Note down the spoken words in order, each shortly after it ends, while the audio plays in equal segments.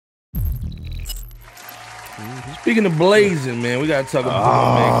Speaking of blazing, man, we gotta talk about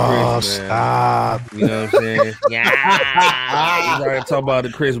my man Chris, man. Stop. You know what I'm saying? Yeah. We gotta talk about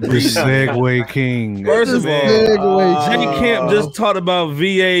the Chris The Breeze. Segway King. First of all, Jay Camp just talked about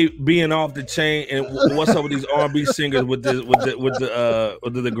VA being off the chain, and what's up with these R&B singers with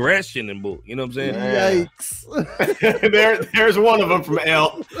the aggression and bull. You know what I'm saying? Yikes! There's one of them from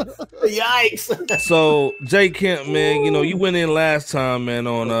L. Yikes! So Jay Camp, man, you know you went in last time, man,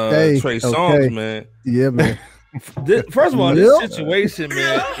 on Trey Songz, man. Yeah, man. First of all, this situation,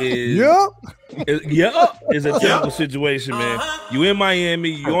 man, is a typical situation, man. You in Miami,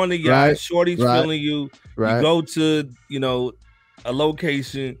 you on the yacht, shorty's feeling you. You go to, a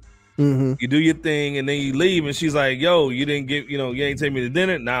location, you do your thing, and then you leave, and she's like, "Yo, you didn't get, you ain't take me to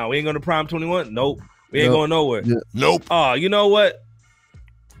dinner. Nah, we ain't going to Prime 21. Nope, we ain't going nowhere. Nope. Oh, you know what?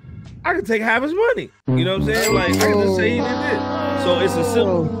 I can take half his money. You know what I'm saying? Like I can just say he did this. So it's a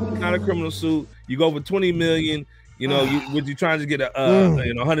simple kind of criminal suit. You go for $20 million. You trying to get a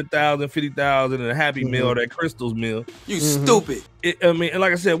 100,000, 50,000, and a Happy Meal or that Crystal's meal. You stupid. And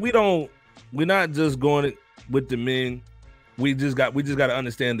like I said, we're not just going with the men. We just got to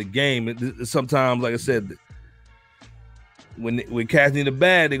understand the game. Sometimes, like I said, when cats need a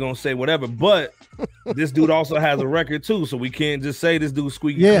bag, they're gonna say whatever. But this dude also has a record too, so we can't just say this dude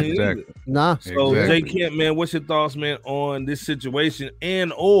squeaky clean. Exactly. Nah. So Jay Kemp, man, what's your thoughts, man, on this situation,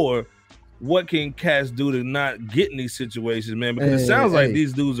 and or what can cats do to not get in these situations, man? Because it sounds like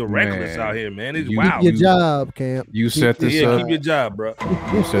these dudes are reckless out here, man. It's wild. Keep your job, Camp. You set this up. Keep your job, bro.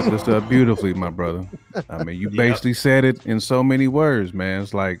 You set this up beautifully, my brother. I mean, you basically said it in so many words, man.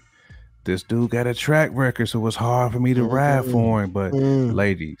 It's like, this dude got a track record, so it's hard for me to ride for him. But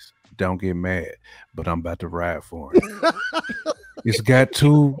ladies, don't get mad. But I'm about to ride for him. It's got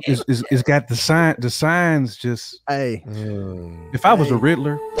the signs just. Hey, if I was a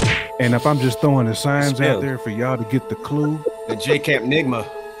Riddler, and if I'm just throwing the signs out there for y'all to get the clue, the J Camp Nigma,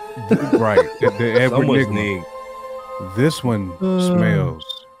 right? The Edward Nigma. This one smells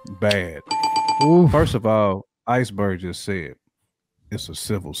bad. First of all, Iceberg just said it's a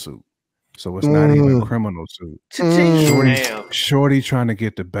civil suit. So it's not even a criminal suit. Shorty trying to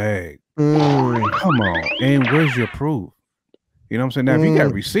get the bag. Come on. And where's your proof? You know what I'm saying? Now, if you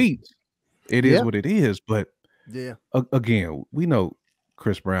got receipts, it is what it is. But again, we know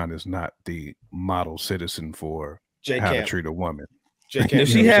Chris Brown is not the model citizen for how to treat a woman. If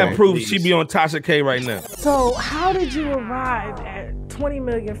she had proof, she'd be on Tasha K right now. So how did you arrive at $20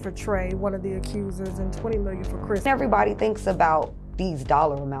 million for Trey, one of the accusers, and $20 million for Chris? Everybody thinks about these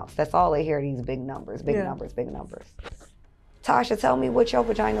dollar amounts. That's all they hear, these big numbers, big numbers, big numbers. Tasha, tell me what your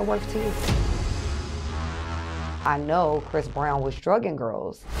vagina worth to you. I know Chris Brown was drugging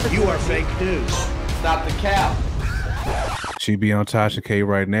girls. You are fake news. Stop the cap. She be on Tasha K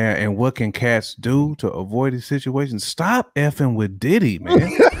right now. And what can cats do to avoid these situations? Stop effing with Diddy,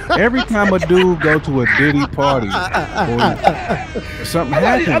 man. Every time a dude go to a Diddy party or something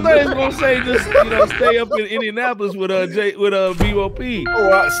happens. I thought he was gonna say just stay up in Indianapolis with BOP.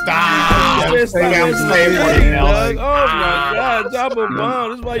 Stop. Oh my God, drop a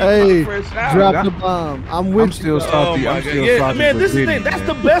bomb. This is why you FRSHOUT. Drop the bomb. I'm still salty. I'm still salty. Man, this is that's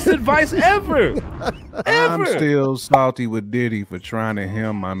the best advice ever. I'm still salty with Diddy for trying to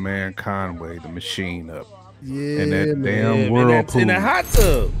hem my man Conway, the machine, up. Yeah, in that damn whirlpool, in that hot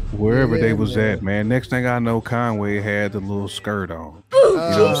tub, wherever they was at, man. Next thing I know, Conway had the little skirt on. You know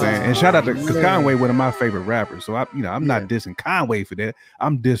what I'm saying? And shout out to Conway, one of my favorite rappers. So I'm not dissing Conway for that.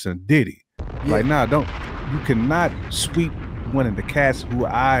 I'm dissing Diddy. Like, you cannot sweep one of the cats who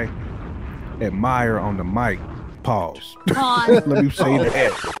I admire on the mic. Pause. Let me say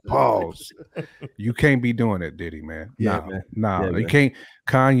that. Pause. You can't be doing that, Diddy, man. Nah. You can't.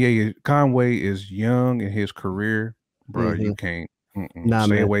 Conway is young in his career, bro. You can't.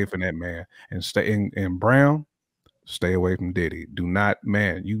 Stay away from that man. And stay in Brown. Stay away from Diddy. Do not,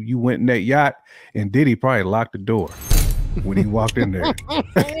 man. You went in that yacht, and Diddy probably locked the door when he walked in there.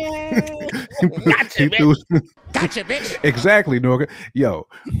 Gotcha, bitch. Gotcha, bitch. Exactly, Norga. Yo,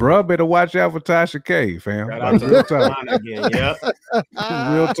 bro, better watch out for Tasha K, fam. Real talk.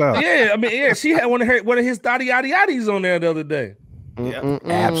 Real talk. Yeah, I mean, she had one of his thotty yaddy yaddies on there the other day.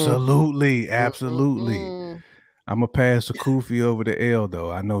 Absolutely. I'm gonna pass the Koofy over to L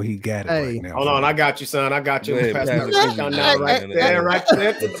though. I know he got it right now. Hold on, I got you, son. I got you. Hey, pass right there.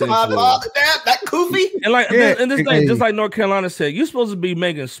 That Koofy. And this thing, just like North Carolina said, you're supposed to be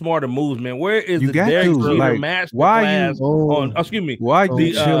making smarter moves, man. Where is the Derek Jeter master class on? Excuse me. Why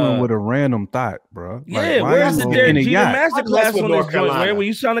you chilling with a random thought, bro? Where's the Derek Jeter master class on this joint? Where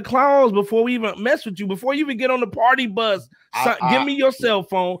you Santa Claus before we even mess with you, before you even get on the party bus? Give me your cell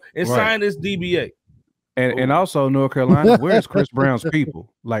phone and sign this DBA. And also North Carolina, where is Chris Brown's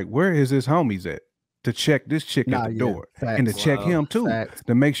people? Like, where is his homies at to check this chick at the door and to check him too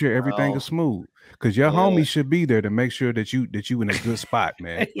to make sure everything is smooth? Because your homies should be there to make sure that you in a good spot,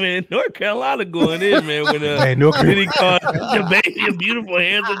 man. Hey, man, North Carolina going in, man. When Diddy called your baby a beautiful,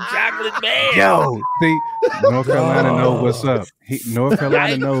 handsome chocolate man. Yo, see, North Carolina knows what's up. North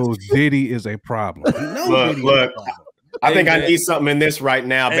Carolina knows Diddy is a problem. Look. I think I need something in this right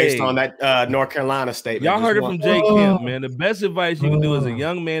now based on that North Carolina statement. Y'all heard it from Jay Kemp, man. The best advice you can do as a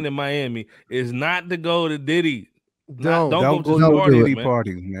young man in Miami is not to go to Diddy. Don't go to the Diddy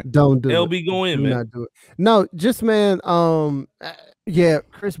parties, man. Don't do LB go in, man. Not do it. No, just man. Yeah,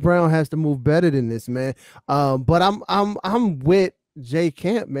 Chris Brown has to move better than this, man. But I'm with Jay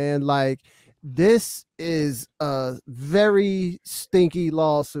Kemp, man. Like, this is a very stinky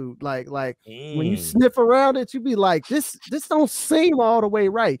lawsuit. Like when you sniff around it, you be like, this don't seem all the way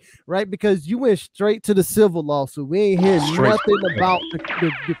right? Because you went straight to the civil lawsuit. We ain't hear nothing about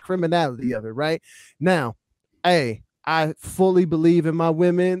the criminality of it, right? Now, hey, I fully believe in my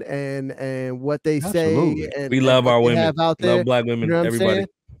women and what they say. And we love our women. Have out there, love black women, you know everybody.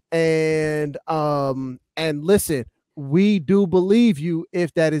 And listen, we do believe you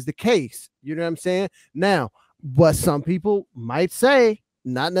if that is the case. You know what I'm saying? Now, what some people might say,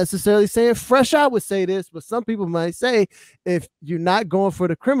 not necessarily saying FRSHOUT would say this, but some people might say, if you're not going for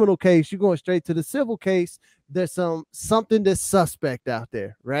the criminal case, you're going straight to the civil case, there's something that's suspect out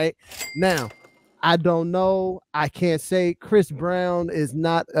there, right? Now, I don't know. I can't say. Chris Brown is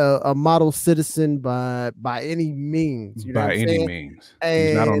not a model citizen by any means. You know by any means.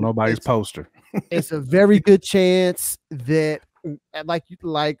 He's not on nobody's poster. It's a very good chance that,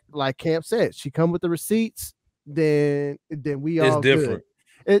 like Camp said, she come with the receipts. Then we all it's different.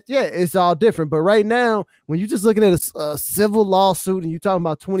 Good. It's all different. But right now, when you're just looking at a civil lawsuit and you're talking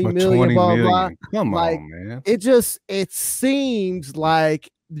about 20 million, blah, blah, come like, on, man. It seems like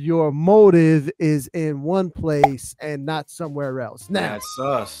your motive is in one place and not somewhere else. Now, that's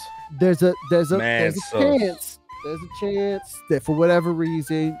us. There's a chance. There's a chance that for whatever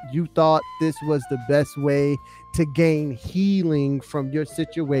reason you thought this was the best way to gain healing from your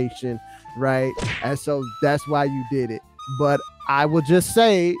situation, right? And so that's why you did it. But I will just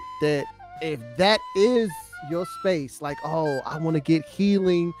say that if that is your space, like, oh, I want to get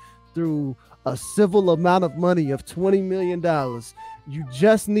healing through a civil amount of money of $20 million, you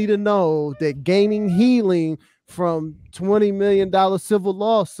just need to know that gaining healing from $20 million civil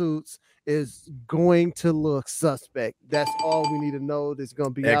lawsuits is going to look suspect. That's all we need to know. That's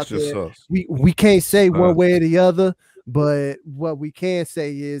going to be extra out there. Sus. We can't say one way or the other, but what we can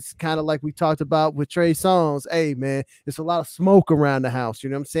say is kind of like we talked about with Trey Songz. Hey, man, there's a lot of smoke around the house. You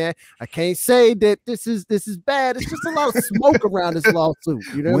know what I'm saying? I can't say that this is bad. It's just a lot of smoke around this lawsuit.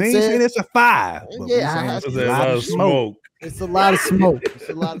 You know what I'm saying? Saying it's a 5. Yeah, it's a lot of smoke. It's a lot of smoke. It's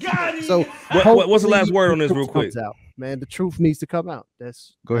a lot of smoke. So what's the last word on this real quick? Man, the truth needs to come out.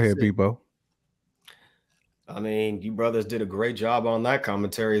 Go ahead, Bebo. I mean, you brothers did a great job on that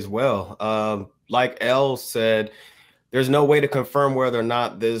commentary as well. Like L said, there's no way to confirm whether or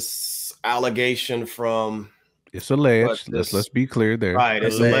not this allegation from it's alleged. Let's be clear there. Right,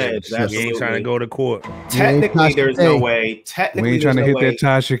 it's alleged. You ain't trying to go to court. Technically, there's no way. Technically, we ain't trying to hit that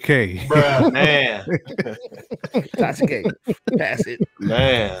Tasha K. Bruh, man. Tasha K. Pass it.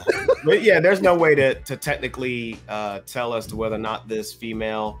 Man. But yeah, there's no way to technically tell us to whether or not this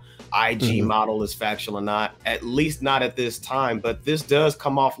female IG model is factual or not, at least not at this time. But this does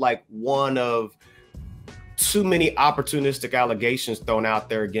come off like one of too many opportunistic allegations thrown out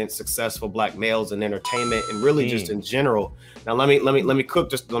there against successful black males in entertainment and really just in general. Now let me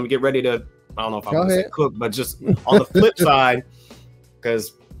cook, just let me get ready to, I don't know if I'm gonna say cook, but just on the flip side,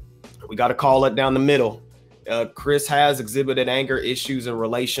 because we got to call it down the middle. Chris has exhibited anger issues in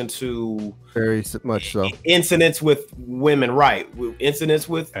relation to very much so incidents with women, right? Incidents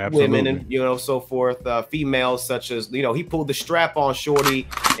with women and so forth, females, such as he pulled the strap on shorty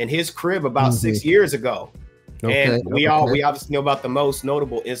in his crib about 6 years ago. And we obviously know about the most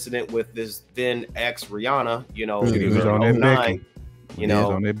notable incident with this then ex Rihanna, she was on that Becky.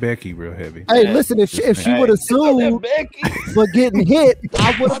 On that Becky real heavy. Hey, listen, if she would have sued for getting hit,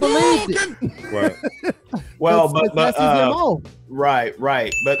 I would have believed it. Right. Well, but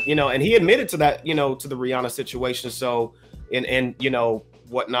right. But and he admitted to that, to the Rihanna situation. So and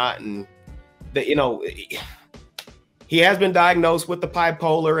whatnot, and that he has been diagnosed with the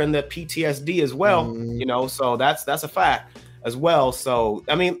bipolar and the PTSD as well, so that's a fact as well. So,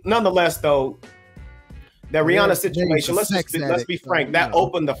 I mean, nonetheless, though, that Rihanna situation, let's be frank, that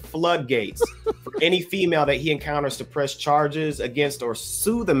opened the floodgates for any female that he encounters to press charges against or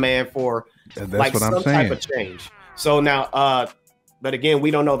sue the man for like some type of change. So now, but again,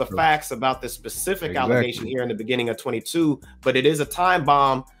 we don't know the facts about this specific allegation here in the beginning of 22, but it is a time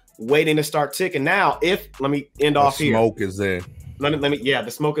bomb waiting to start ticking. Now, let me end off here. Smoke is there. Let me, yeah,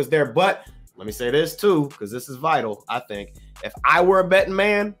 the smoke is there, but let me say this too, because this is vital. I think if I were a betting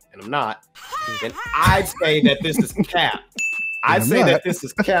man, and I'm not, then I'd say that this is cap. I'd say that this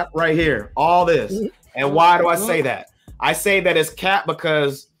is cap right here, all this. And why do I say that? I say that it's cap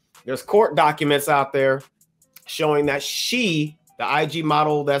because there's court documents out there showing that she, the IG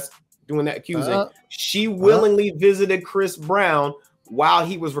model that's doing that accusing, she willingly visited Chris Brown while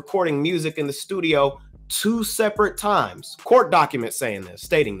he was recording music in the studio 2 separate times. Court documents saying this,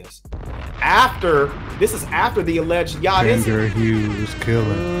 stating this. This is after the alleged yacht incident. Hughes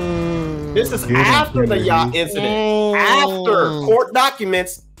killing. This is after the yacht incident. After court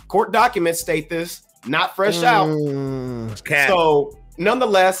documents state this, not fresh out. So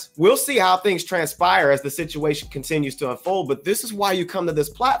nonetheless, we'll see how things transpire as the situation continues to unfold. But this is why you come to this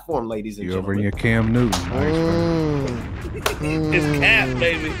platform, ladies and gentlemen. You're over in your Cam Newton. It's cap,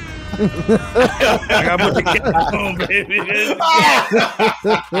 baby. I got to put the cap on, baby. It's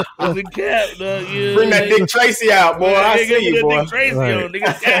a cap, dog. Yeah. Bring that Dick Tracy out, boy. I see you, boy. Dick Tracy on,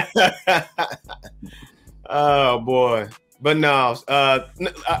 nigga. Oh boy, but no,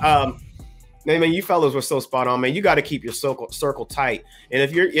 man, you fellas were so spot on, man. You got to keep your circle tight, and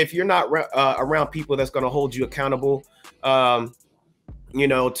if you're not around people that's going to hold you accountable, you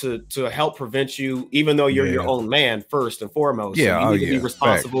know, to help prevent you, even though you're your own man first and foremost. Yeah, so you need to be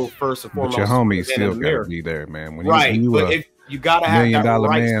responsible first and foremost. But your homies still got to be there, man. When you but if you got to have $1 million that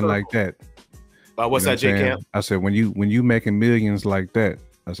right man circle. like that. What's that, J Camp? I said when you making millions like that,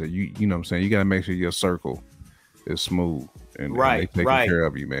 I said you know what I'm saying, you got to make sure your circle is smooth and they taking care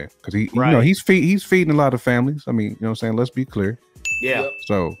of you, man. Because you know he's feeding a lot of families. I mean, you know what I'm saying. Let's be clear. Yeah.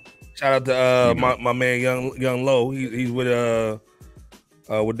 So shout out to my man Young Low. He's with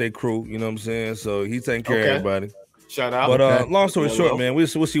their crew. You know what I'm saying. So he's taking care of everybody. Shout out. But long story short, man, we'll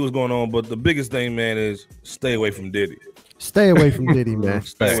see what's going on. But the biggest thing, man, is stay away from Diddy. Stay away from Diddy, man.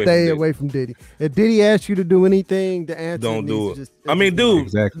 Stay away from Diddy. If Diddy asks you to do anything, the answer don't do it. Just, I mean, dude,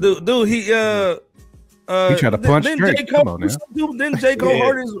 he tried to punch straight. Come on now. Didn't J. Cole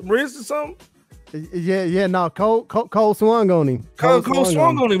hurt his wrist or something? No, Cole swung on him. Cole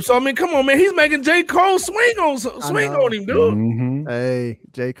swung on him. So I mean, come on, man, he's making J. Cole swing on him, dude. Hey,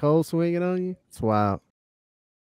 J. Cole swinging on you? It's wild.